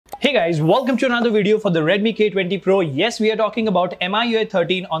Hey guys, welcome to another video for the Redmi K20 Pro. Yes, we are talking about Miui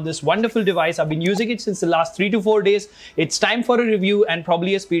 13 on this wonderful device. I've been using it since the last 3 to 4 days. It's time for a review and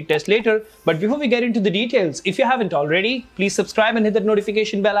probably a speed test later. But before we get into the details, if you haven't already, please subscribe and hit that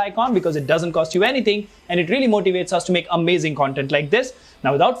notification bell icon because it doesn't cost you anything and it really motivates us to make amazing content like this.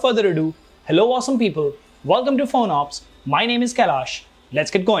 Now without further ado, hello awesome people. Welcome to PhoneOps. My name is Kailash. Let's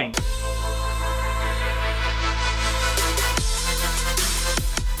get going.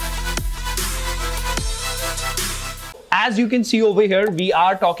 As you can see over here, we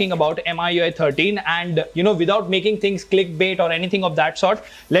are talking about Miui 13 and without making things clickbait or anything of that sort,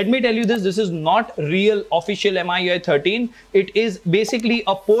 let me tell you this is not real official Miui 13. It is basically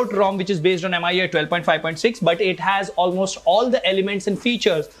a port ROM which is based on Miui 12.5.6, but it has almost all the elements and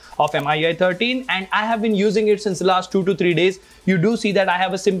features of Miui 13 and I have been using it since the last 2 to 3 days. You do see that I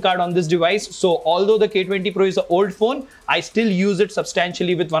have a SIM card on this device. So although the K20 Pro is an old phone, I still use it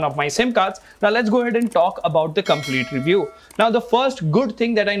substantially with one of my SIM cards. Now let's go ahead and talk about the complete review. Now the first good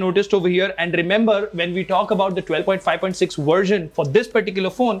thing that I noticed over here, and remember when we talk about the 12.5.6 version for this particular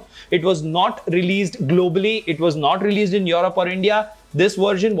phone, it was not released globally. It was not released in Europe or India. This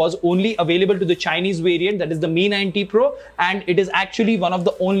version was only available to the Chinese variant, that is the Mi 90 Pro, and it is actually one of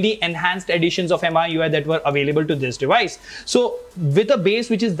the only enhanced editions of Miui that were available to this device. So with a base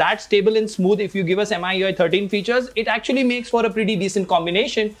which is that stable and smooth, if you give us Miui 13 features, it actually makes for a pretty decent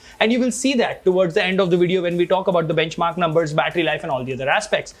combination, and you will see that towards the end of the video when we talk about the benchmark numbers, battery life and all the other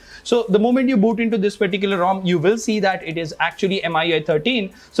aspects. So the moment you boot into this particular ROM, you will see that it is actually Miui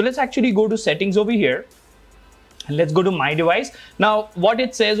 13. So let's actually go to settings over here. Let's go to my device. Now what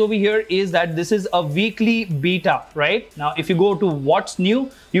it says over here is that this is a weekly beta, right? Now if you go to what's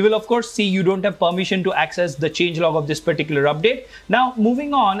new, you will of course see you don't have permission to access the changelog of this particular update. Now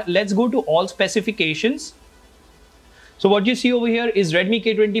moving on, let's go to all specifications. So what you see over here is Redmi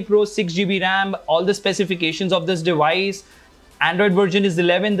K20 Pro, 6GB RAM, all the specifications of this device. Android version is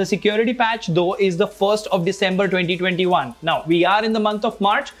 11. The security patch though is the 1st of December 2021. Now we are in the month of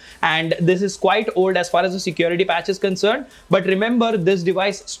March and this is quite old as far as the security patch is concerned. But remember, this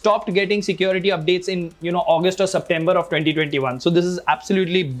device stopped getting security updates in August or September of 2021. So this is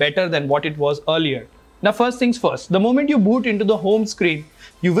absolutely better than what it was earlier. Now first things first, the moment you boot into the home screen,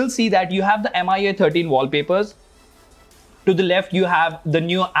 you will see that you have the Miui 13 wallpapers. To the left, you have the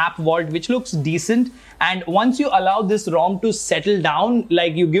new app vault, which looks decent. And once you allow this ROM to settle down,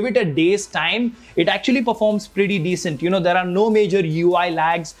 like you give it a day's time, it actually performs pretty decent. There are no major UI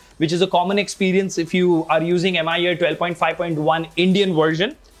lags, which is a common experience if you are using Miui 12.5.1 Indian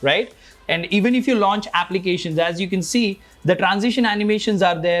version, right? And even if you launch applications, as you can see, the transition animations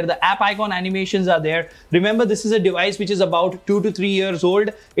are there, the app icon animations are there. Remember, this is a device which is about 2 to 3 years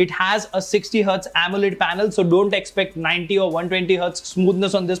old. It has a 60 Hz AMOLED panel, so don't expect 90 or 120 Hz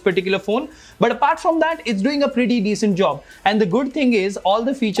smoothness on this particular phone. But apart from that, it's doing a pretty decent job. And the good thing is all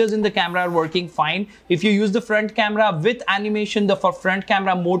the features in the camera are working fine. If you use the front camera with animation, the front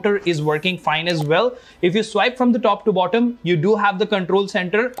camera motor is working fine as well. If you swipe from the top to bottom, you do have the control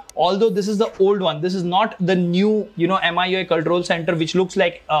center, although this is the old one. This is not the new, Miui control center, which looks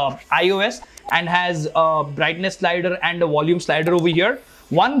like iOS and has a brightness slider and a volume slider over here.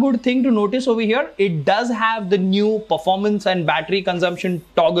 One good thing to notice over here, it does have the new performance and battery consumption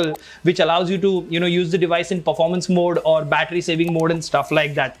toggle, which allows you to, use the device in performance mode or battery saving mode and stuff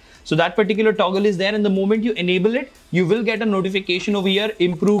like that. So that particular toggle is there, and the moment you enable it, you will get a notification over here,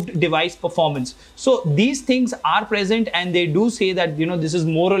 improved device performance. So these things are present and they do say that, this is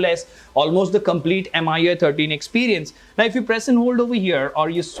more or less almost the complete Miui 13 experience. Now, if you press and hold over here or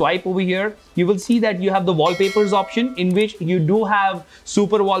you swipe over here, you will see that you have the wallpapers option, in which you do have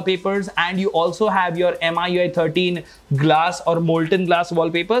super wallpapers and you also have your Miui 13 glass or molten glass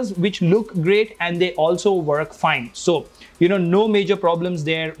wallpapers, which look great and they also work fine. So, no major problems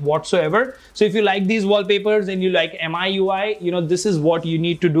there whatsoever. So if you like these wallpapers and you like Miui, this is what you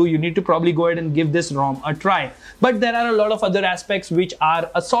need to do. You need to probably go ahead and give this ROM a try. But there are a lot of other aspects which are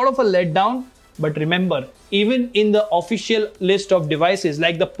a sort of a letdown. But remember, even in the official list of devices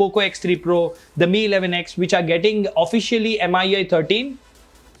like the POCO X3 Pro, the Mi 11X, which are getting officially Miui 13,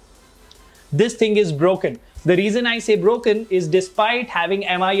 this thing is broken. The reason I say broken is despite having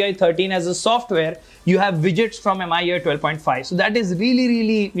Miui 13 as a software, you have widgets from Miui 12.5. So that is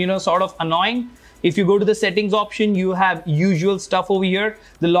really, sort of annoying. If you go to the settings option, you have usual stuff over here.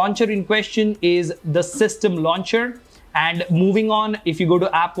 The launcher in question is the system launcher. And moving on, if you go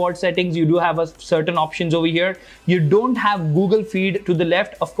to app watch settings, you do have a certain options over here. You don't have Google feed to the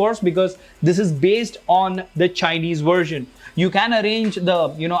left, of course, because this is based on the Chinese version. You can arrange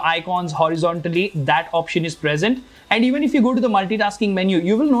the icons horizontally. That option is present. And even if you go to the multitasking menu,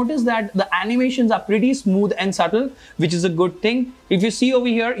 you will notice that the animations are pretty smooth and subtle, which is a good thing. If you see over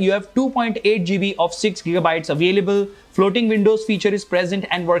here, you have 2.8 GB of 6 GB available. Floating windows feature is present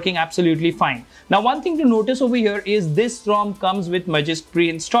and working absolutely fine. Now, one thing to notice over here is this ROM comes with Magisk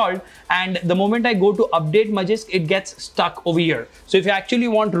pre-installed, and the moment I go to update Magisk, it gets stuck over here. So if you actually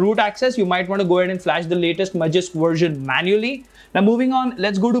want root access, you might want to go ahead and flash the latest Magisk version manually. Now, moving on,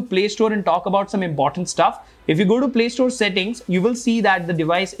 let's go to Play Store and talk about some important stuff. If you go to Play Store settings, you will see that the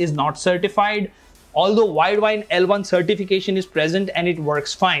device is not certified, although Widevine L1 certification is present and it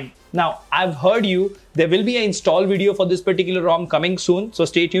works fine. Now, I've heard you, there will be an install video for this particular ROM coming soon, so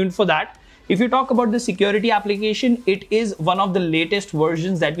stay tuned for that. If you talk about the security application, it is one of the latest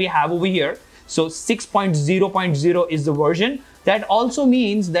versions that we have over here. So 6.0.0 is the version. That also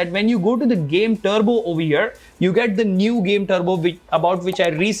means that when you go to the Game Turbo over here, you get the new Game Turbo about which I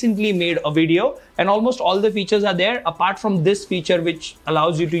recently made a video, and almost all the features are there apart from this feature which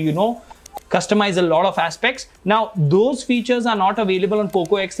allows you to, customize a lot of aspects. Now, those features are not available on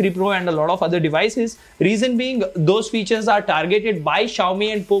POCO X3 Pro and a lot of other devices. Reason being, those features are targeted by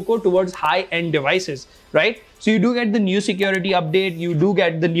Xiaomi and POCO towards high-end devices, right? So you do get the new security update, you do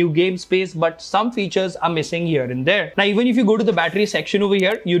get the new game space, but some features are missing here and there. Now, even if you go to the battery section over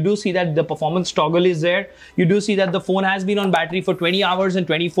here, you do see that the performance toggle is there. You do see that the phone has been on battery for 20 hours and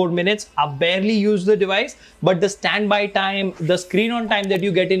 24 minutes. I barely use the device, but the standby time, the screen on time that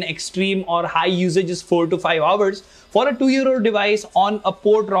you get in extreme or high usage is 4 to 5 hours. For a 2-year-old device on a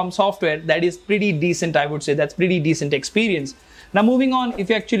port ROM software, that is pretty decent, I would say. That's pretty decent experience. Now, moving on, if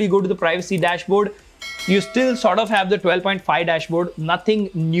you actually go to the privacy dashboard, you still sort of have the 12.5 dashboard, nothing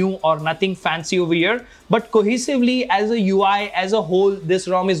new or nothing fancy over here, but cohesively as a UI as a whole, this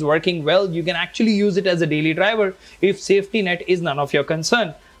ROM is working well. You can actually use it as a daily driver if safety net is none of your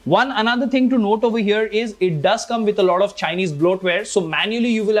concern. Another thing to note over here is it does come with a lot of Chinese bloatware, so manually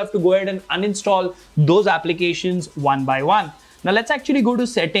you will have to go ahead and uninstall those applications one by one. Now let's actually go to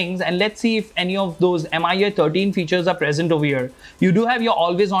settings and let's see if any of those MIUI 13 features are present over here. You do have your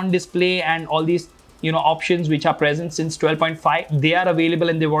always on display and all these options which are present since 12.5. They are available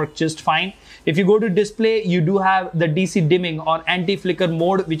and they work just fine. If you go to display, you do have the DC dimming or anti-flicker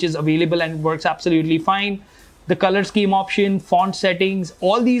mode, which is available and works absolutely fine. The color scheme option, font settings,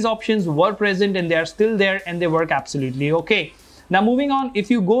 all these options were present and they are still there and they work absolutely okay. Now moving on, if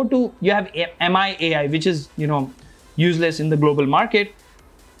you go to, you have MIAI, which is, useless in the global market.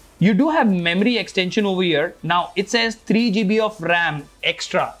 You do have memory extension over here. Now it says 3 GB of RAM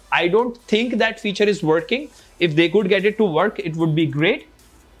extra. I don't think that feature is working. If they could get it to work, it would be great.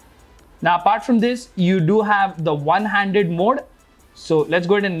 Now, apart from this, you do have the one-handed mode. So let's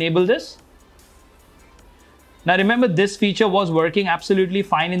go ahead and enable this. Now remember, this feature was working absolutely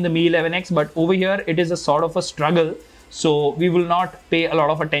fine in the Mi 11X, but over here it is a sort of a struggle. So we will not pay a lot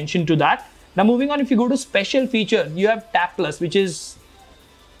of attention to that. Now moving on, if you go to special feature, you have Tap Plus, which is,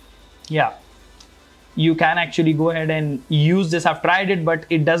 you can actually go ahead and use this. I've tried it, but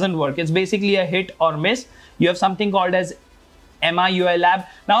it doesn't work. It's basically a hit or miss. You have something called as MIUI Lab.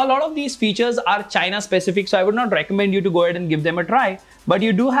 Now, a lot of these features are China specific, so I would not recommend you to go ahead and give them a try, but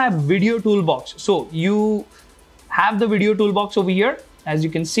you do have Video Toolbox. So you have the Video Toolbox over here, as you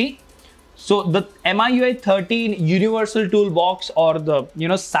can see. So the MIUI 13 Universal Toolbox or the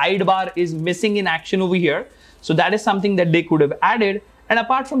sidebar is missing in action over here. So that is something that they could have added. And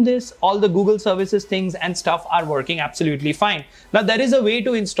apart from this, all the Google services things and stuff are working absolutely fine. Now, there is a way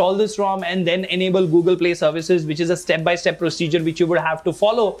to install this ROM and then enable Google Play services, which is a step-by-step procedure which you would have to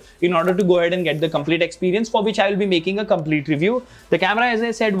follow in order to go ahead and get the complete experience, for which I will be making a complete review. The camera, as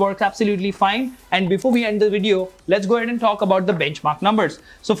I said, works absolutely fine. And before we end the video, let's go ahead and talk about the benchmark numbers.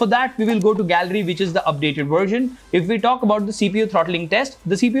 So for that, we will go to gallery, which is the updated version. If we talk about the CPU throttling test,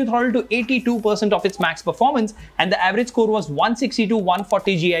 the CPU throttled to 82% of its max performance, and the average score was 160 to 140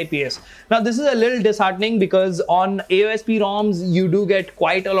 GIPS. Now this is a little disheartening because on AOSP ROMs you do get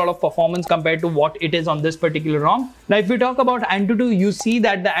quite a lot of performance compared to what it is on this particular ROM. Now if we talk about Antutu, you see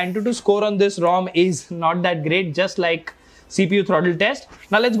that the Antutu score on this ROM is not that great, just like CPU throttle test.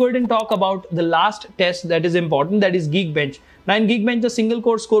 Now let's go ahead and talk about the last test that is important, that is Geekbench. Now in Geekbench, the single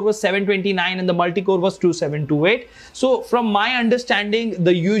core score was 729 and the multi-core was 2728. So from my understanding,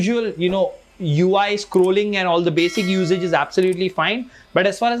 the usual, UI scrolling and all the basic usage is absolutely fine. But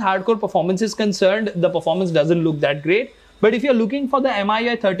as far as hardcore performance is concerned, the performance doesn't look that great. But if you're looking for the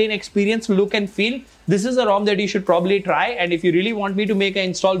MIUI 13 experience, look and feel, this is a ROM that you should probably try. And if you really want me to make an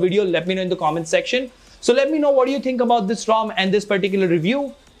install video, let me know in the comment section. So let me know what you think about this ROM and this particular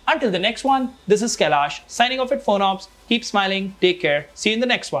review. Until the next one, this is Kailash signing off at PhoneOps. Keep smiling, take care, see you in the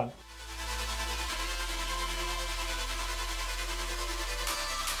next one.